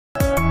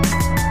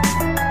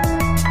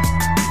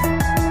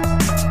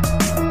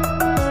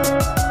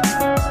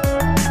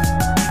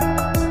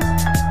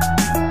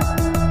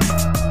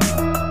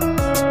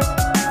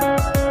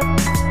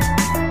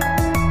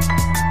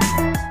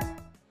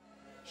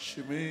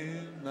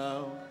me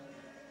now,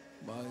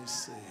 my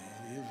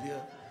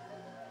Savior.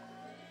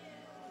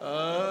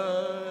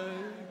 I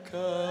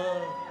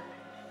come.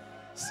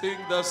 Sing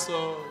the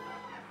song.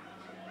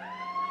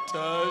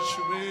 Touch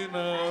me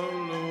now,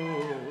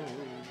 Lord.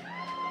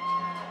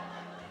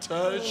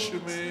 Touch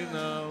me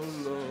now,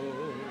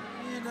 Lord.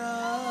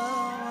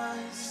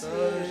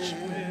 Touch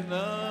me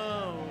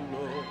now,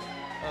 Lord.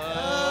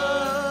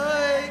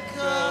 I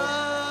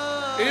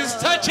come. He's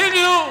touching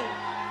you.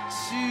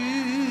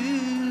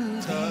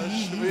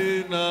 Touch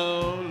me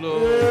now,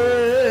 Lord.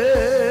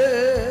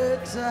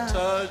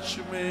 Touch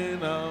me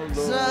now,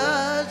 Lord.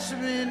 Touch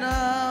me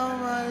now,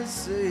 my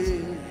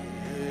Savior.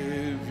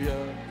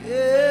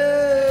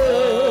 Here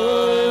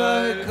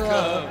I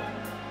come.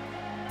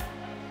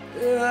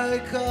 Here I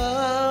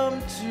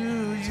come to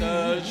you.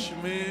 Touch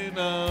me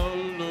now,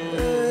 Lord.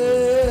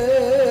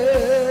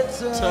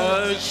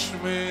 Touch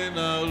me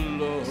now,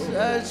 Lord.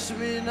 Touch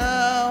me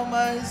now,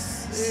 my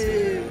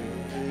Savior.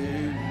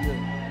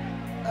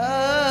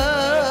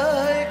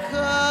 I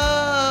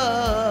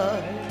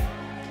come.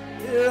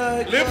 Here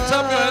I Lift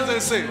up your hands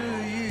and say, to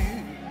you.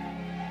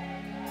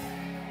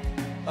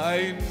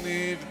 I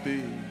need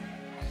thee.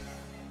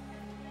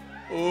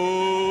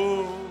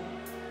 Oh,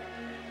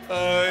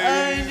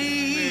 I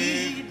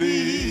need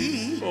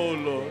thee. Oh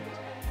Lord.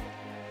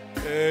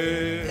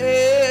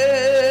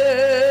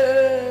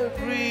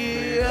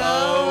 Every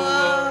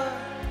hour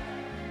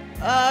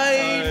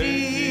I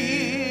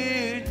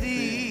need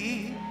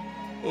thee.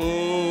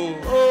 Oh,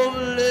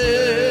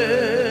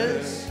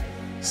 bless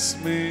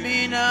me.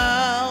 me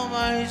now,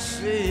 my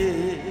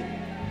Savior.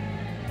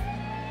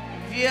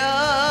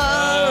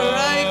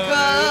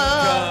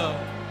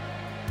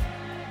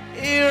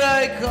 Here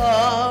I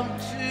come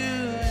to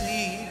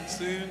thee.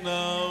 See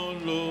now,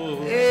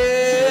 Lord.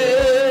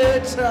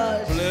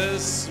 Touch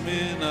Bless me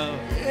now.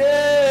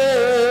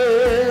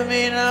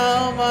 me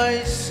now,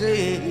 my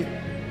Savior.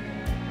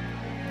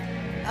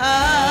 I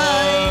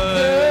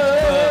come.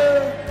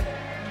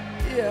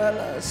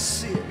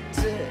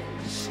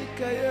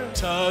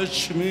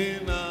 Touch me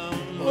now,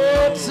 Oh,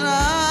 Lord.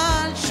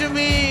 touch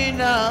me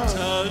now.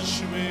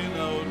 Touch me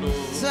now,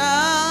 Lord.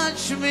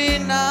 Touch me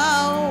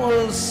now,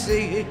 oh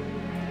Savior.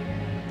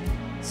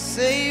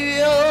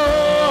 Savior,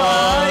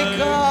 I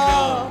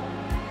come.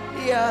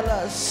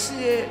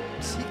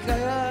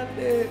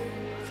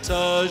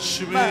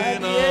 Touch me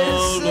now,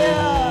 Oh,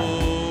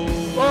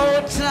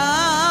 Lord.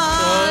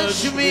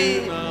 touch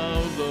me.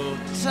 now, Lord.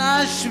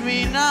 Touch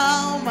me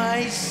now,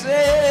 my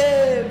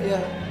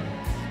Savior.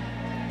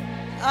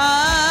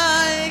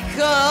 I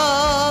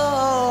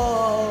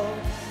come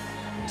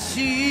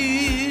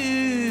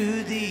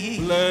to thee.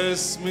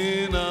 Bless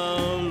me now,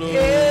 Lord.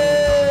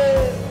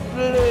 Yeah,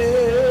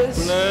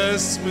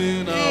 Bless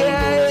me now,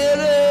 Lord.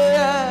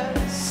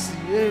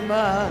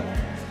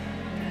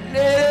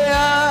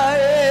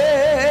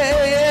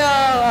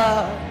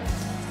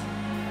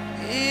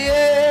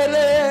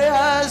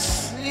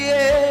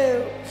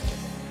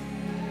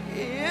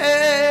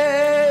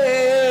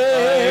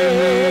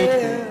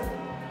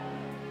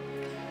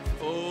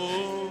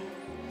 Oh,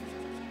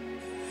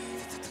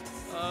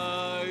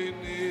 I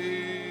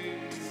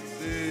need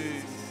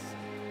thee.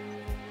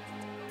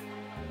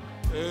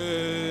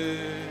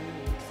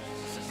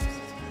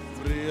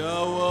 Every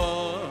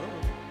hour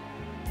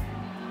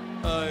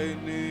I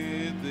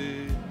need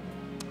thee.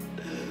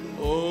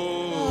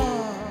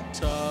 Oh,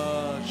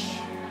 touch.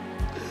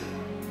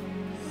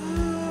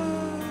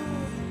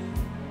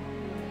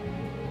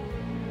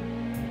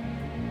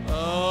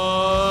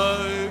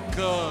 I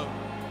come.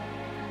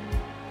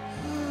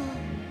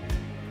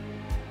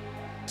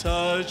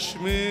 Touch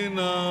me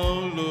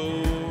now,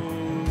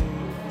 Lord.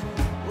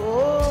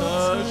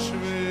 Touch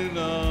me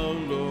now,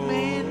 Lord.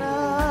 Me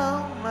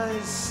now, my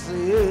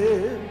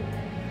Savior.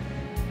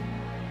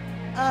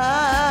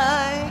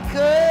 I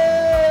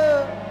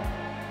come.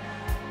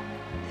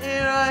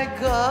 Here I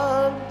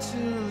come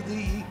to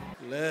thee.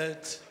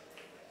 Let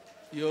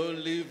your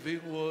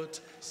living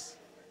waters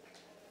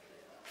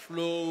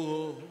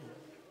flow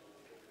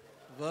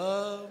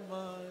over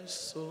my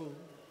soul.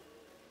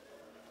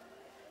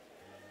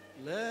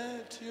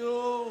 Let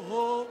your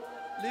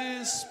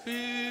Holy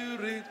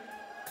Spirit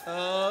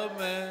come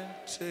and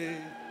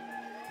take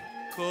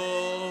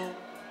control.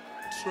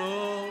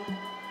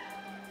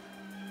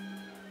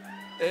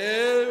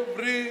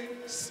 Every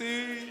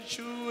situation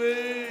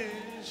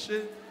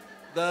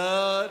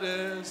that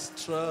has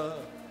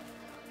troubled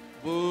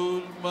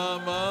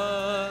my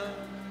mind,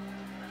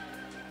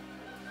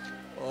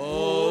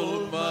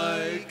 all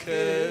my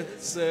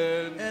cares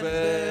and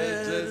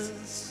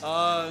burdens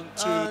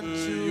unto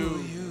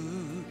you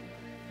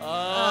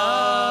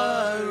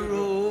I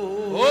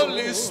roll.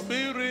 Holy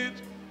Spirit,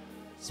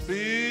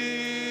 Spirit,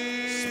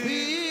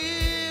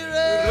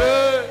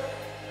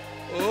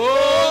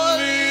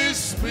 Holy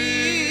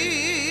Spirit,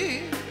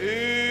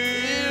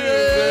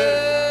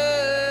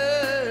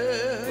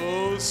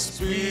 oh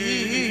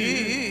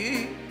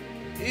Spirit,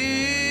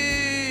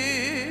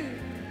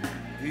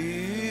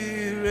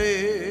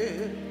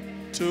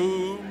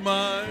 to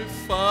my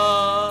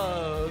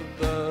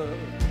Father.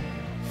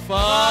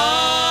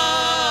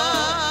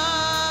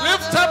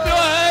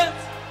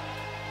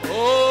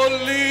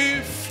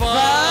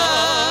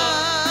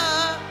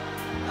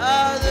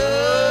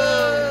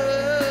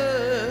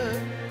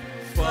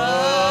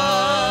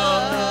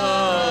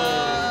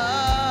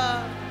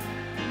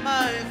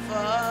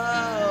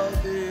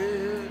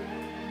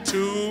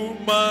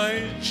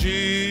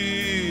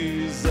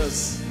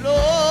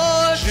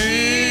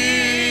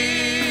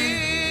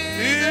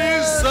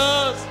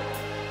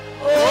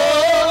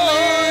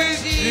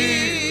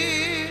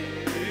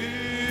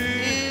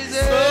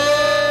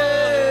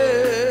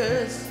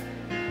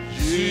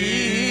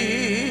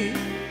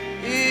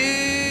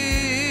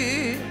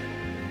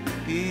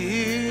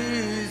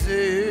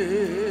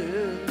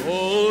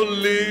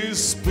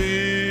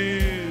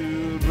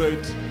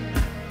 Spirit,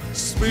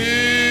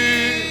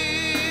 Spirit,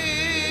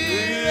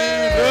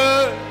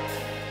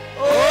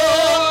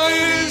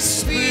 Holy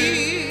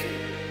Spirit,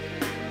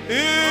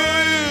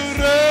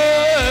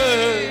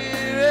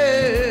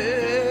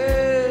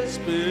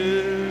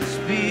 Spirit,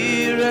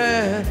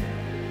 Spirit,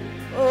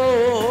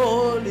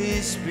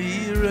 Holy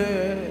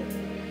Spirit.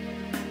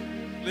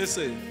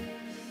 Listen,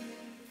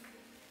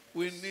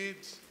 we need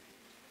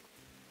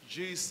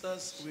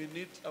Jesus, we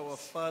need our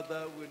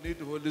Father, we need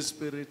Holy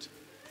Spirit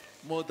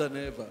more than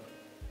ever.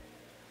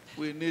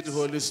 We need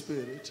Holy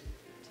Spirit.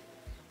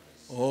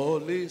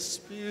 Holy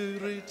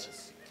Spirit,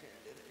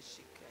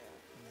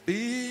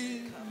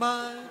 be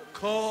my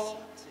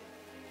comforter.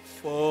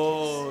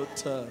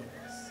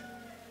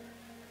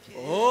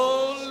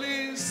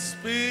 Holy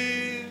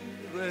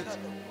Spirit,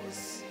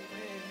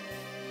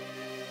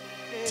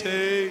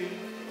 take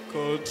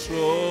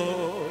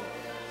control.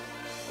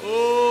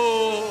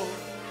 Oh,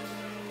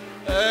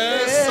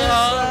 as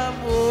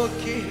I'm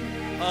walking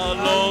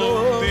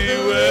along the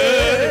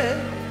way,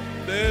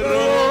 the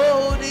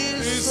road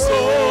is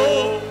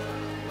so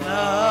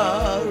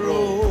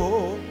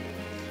narrow.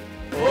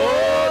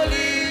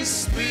 Holy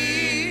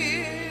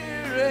Spirit,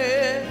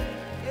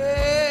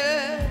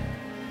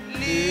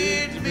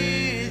 lead me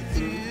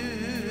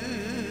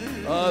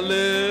through.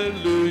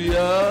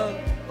 hallelujah.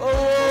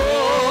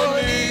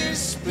 Holy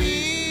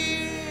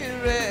Spirit,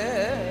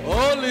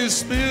 Holy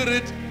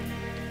Spirit,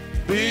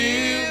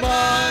 be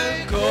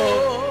my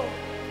comforter.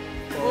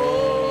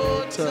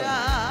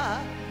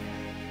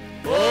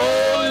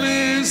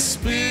 Holy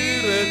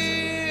Spirit,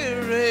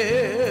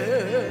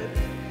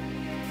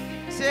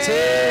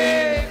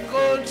 take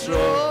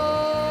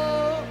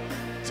control.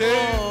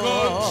 take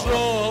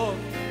control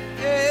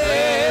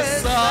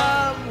Yes,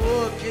 I'm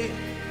walking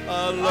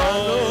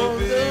along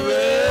the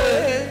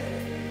way.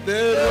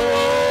 The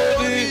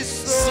road is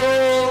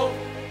so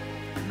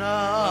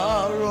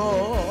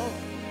narrow.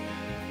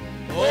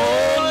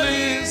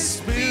 Holy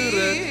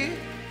Spirit,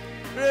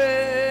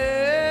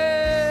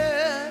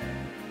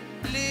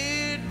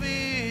 lead me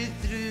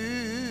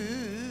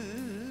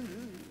through.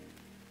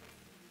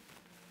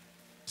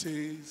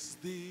 'tis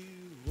the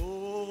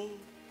Holy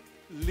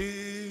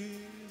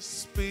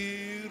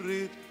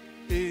Spirit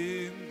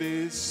in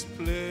this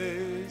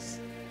place.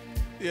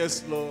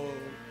 Yes, Lord.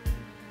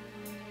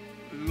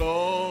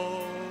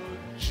 Lord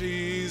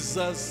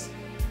Jesus,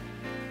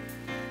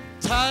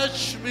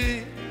 touch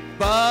me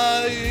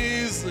by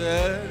His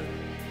hand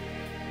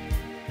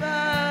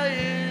By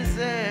His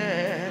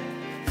hand,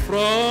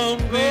 from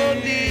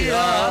the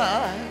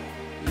high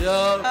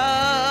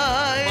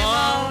high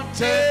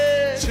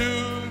mountain to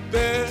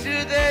the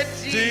to the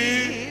deep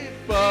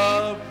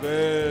deeper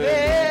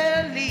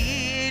valley.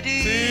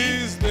 leading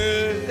 'Tis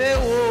the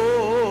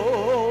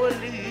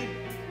Holy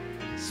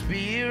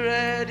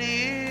Spirit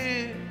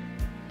in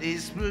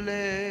this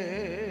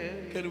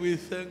place. Can we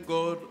thank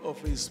God of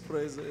His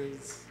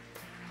presence?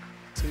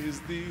 'Tis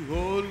the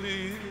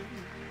Holy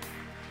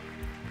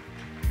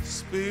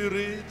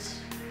Spirit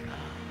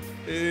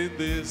in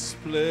this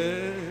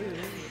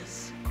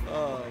place.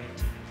 Ah,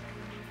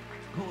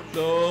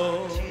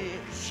 Lord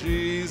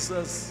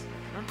Jesus, I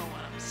don't know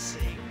what I'm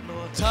saying,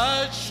 Lord.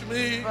 touch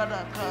me But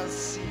I can't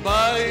see.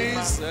 by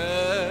His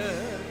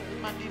hand.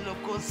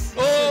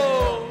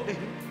 Oh,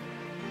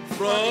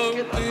 From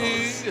the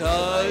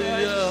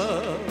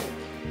higher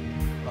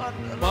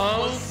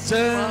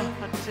mountain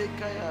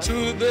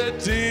to the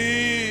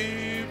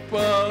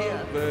deeper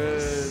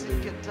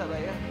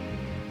valley.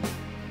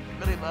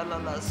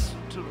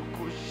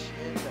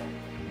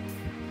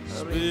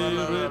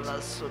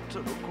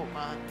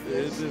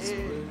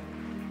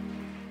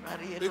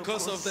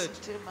 Because of that,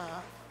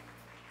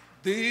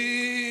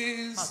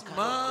 this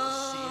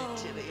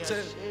mountain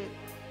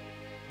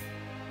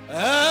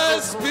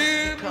has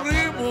been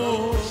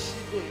removed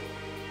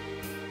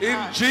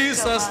in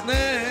Jesus'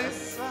 name.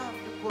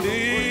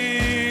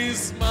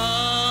 This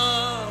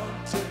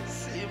mountain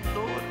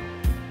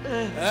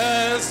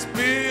has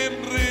been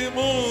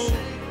removed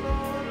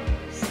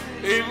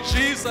in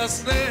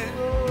Jesus' name.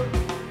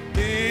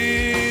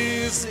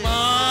 This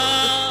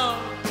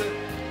mountain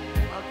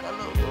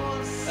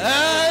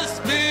has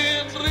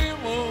been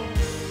removed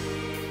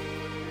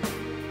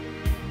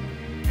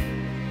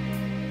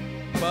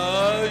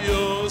by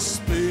your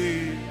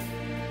Spirit.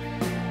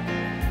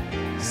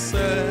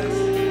 Says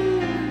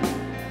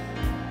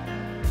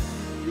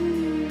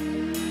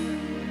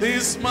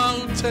this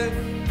mountain,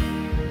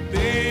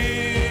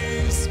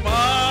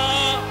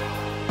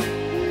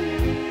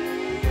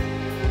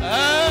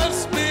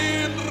 has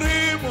been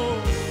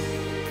removed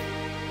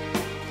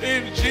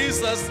in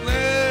Jesus'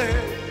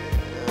 name.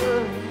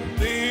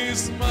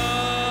 This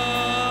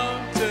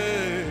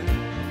mountain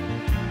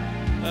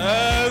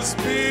has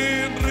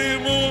been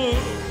removed.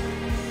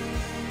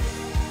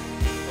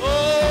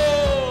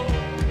 Oh,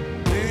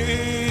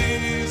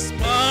 this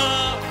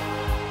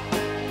mountain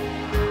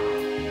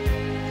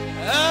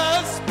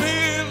has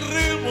been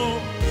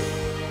removed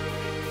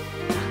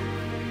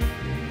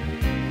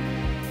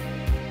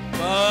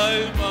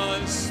by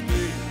my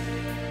Spirit.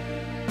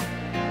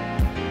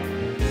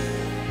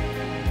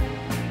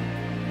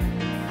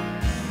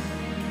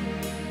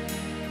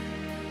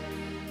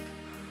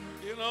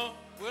 know,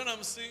 when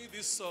I'm singing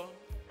this song,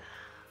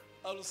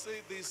 I'll say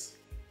this.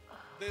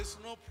 There's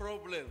no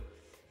problem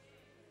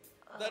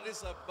that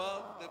is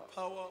above the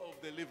power of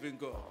the living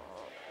God.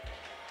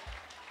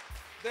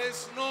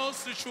 There's no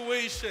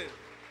situation.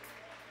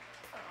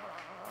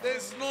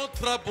 There's no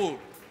trouble.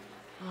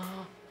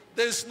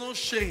 There's no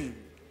shame.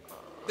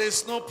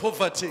 There's no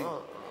poverty.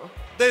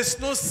 There's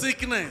no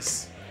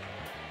sickness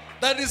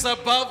that is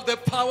above the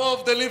power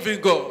of the living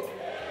God.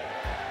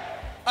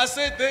 I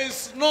said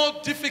there's no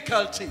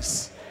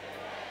difficulties.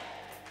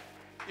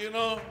 You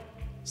know,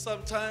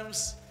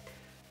 sometimes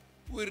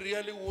we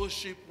really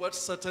worship what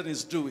Satan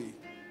is doing.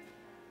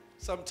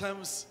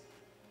 Sometimes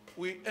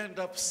we end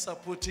up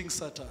supporting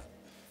Satan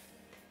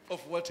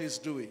of what he's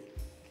doing.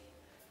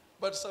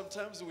 But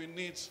sometimes we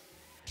need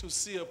to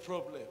see a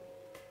problem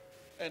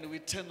and we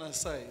turn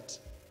aside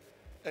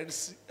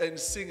and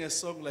sing a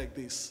song like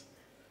this.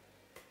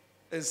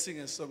 And sing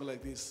a song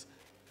like this.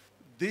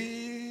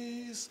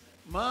 This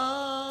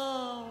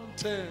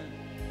mountain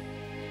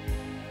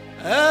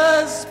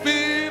has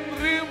been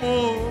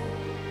removed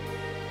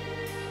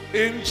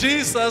in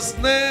Jesus'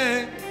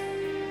 name.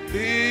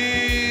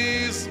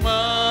 This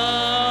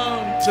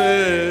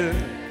mountain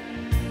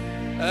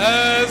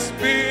has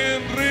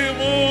been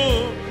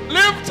removed.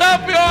 Lift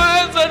up your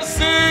hands and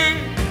sing.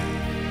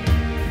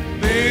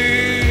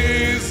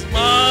 This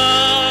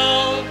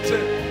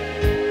mountain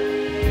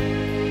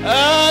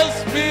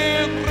has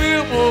been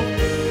removed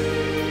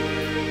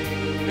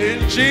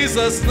in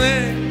Jesus'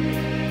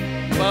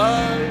 name.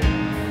 Bye.